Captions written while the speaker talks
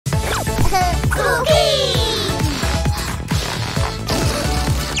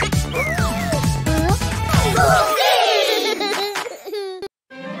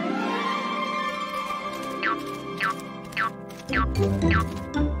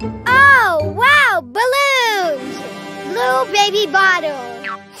baby bottle.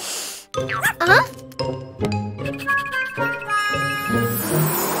 Huh?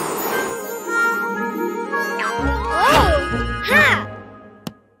 Oh! Ha!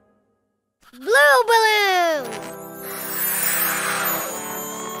 Blue balloon.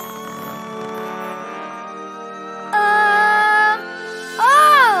 Oh!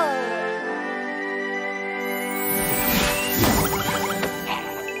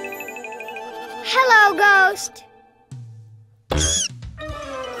 Hello, ghost.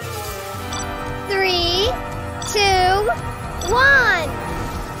 3, 2, 1.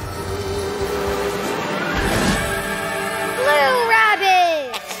 Blue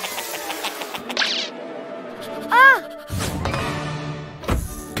rabbit. Ah.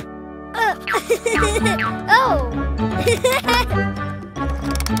 Oh.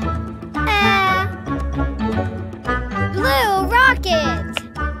 Blue rocket.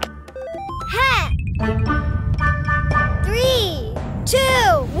 Ha. 3, 2,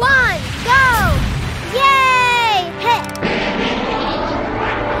 1, go! Yay! Hey.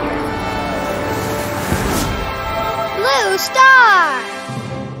 Blue star.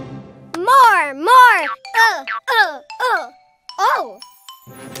 More. Oh.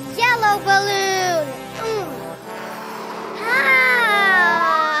 Yellow balloon.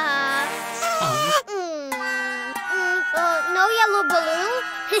 No yellow balloon.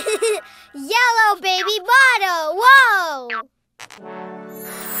 Yellow baby bottle. Whoa.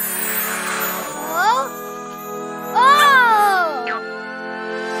 Oh.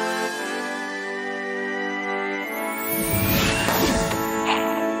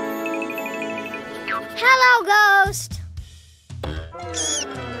 Hello, ghost.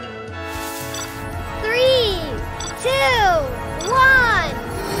 3, 2, 1.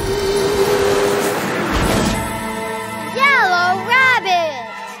 Yellow rabbit.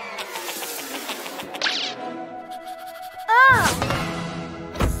 Oh.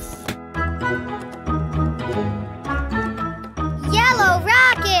 Yellow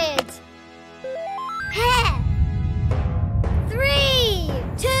rocket. 3,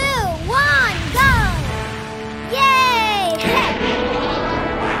 2, 1, go! Yay!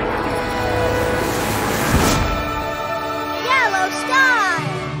 Yellow star.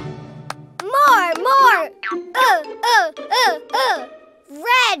 More.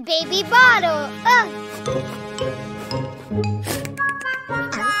 Red baby bottle. Ow!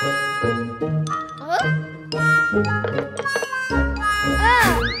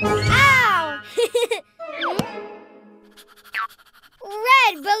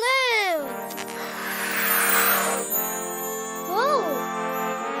 Red balloon. Oh.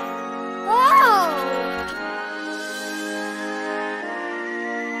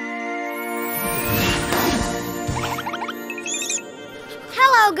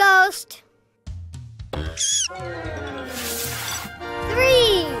 Hello, ghost.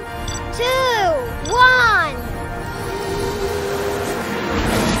 3, 2, 1.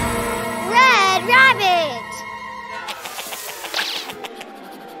 Red rabbit.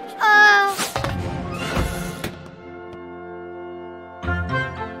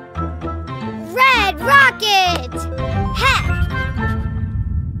 Red rocket.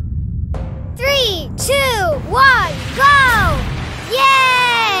 3, 2, 1, go!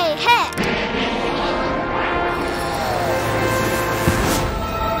 Yay!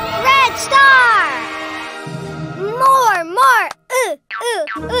 Red star. More.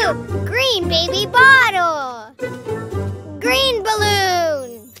 Green baby bottle. Green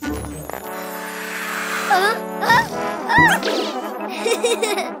balloon.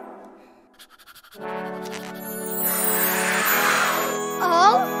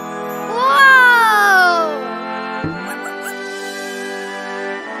 Oh! Whoa!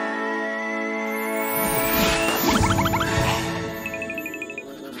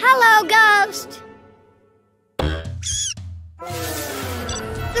 Hello, ghost.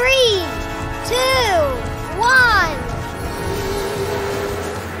 3, 2, 1.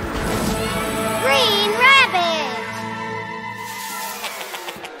 Green rabbit.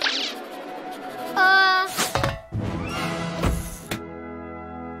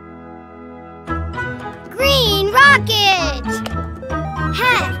 Green rocket.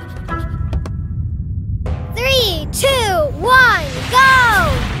 3, 2, 1, go!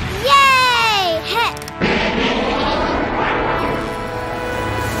 Yay!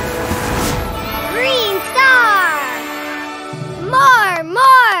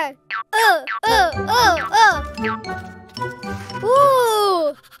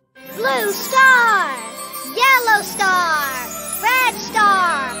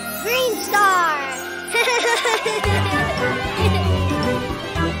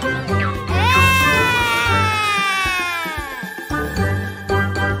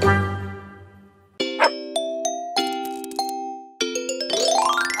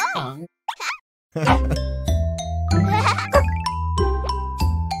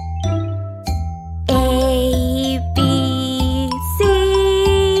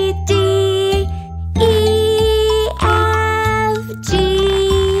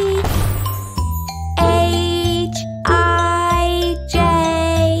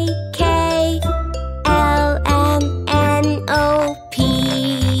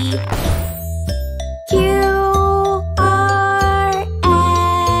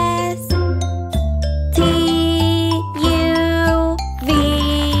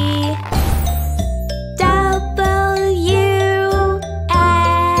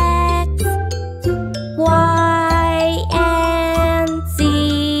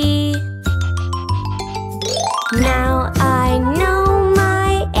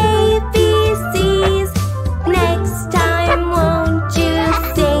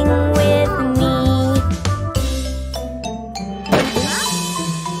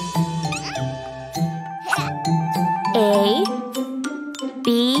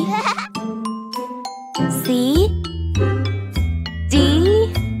 B, C,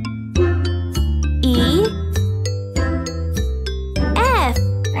 D, E, F.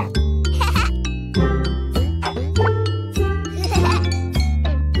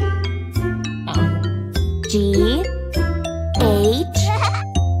 G, H,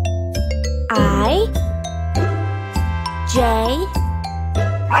 I, J,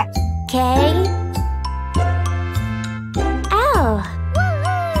 K, L.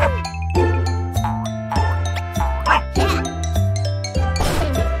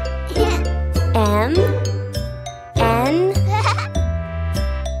 M, N,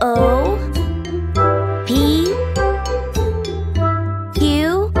 O, P,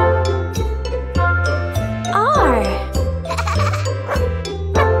 Q, R.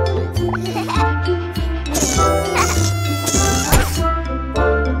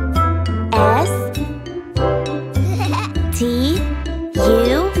 S, T,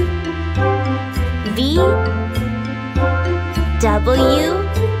 U, V,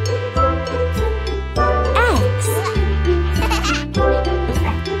 W, X.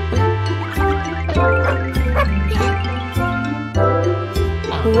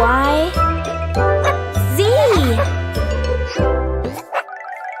 Y,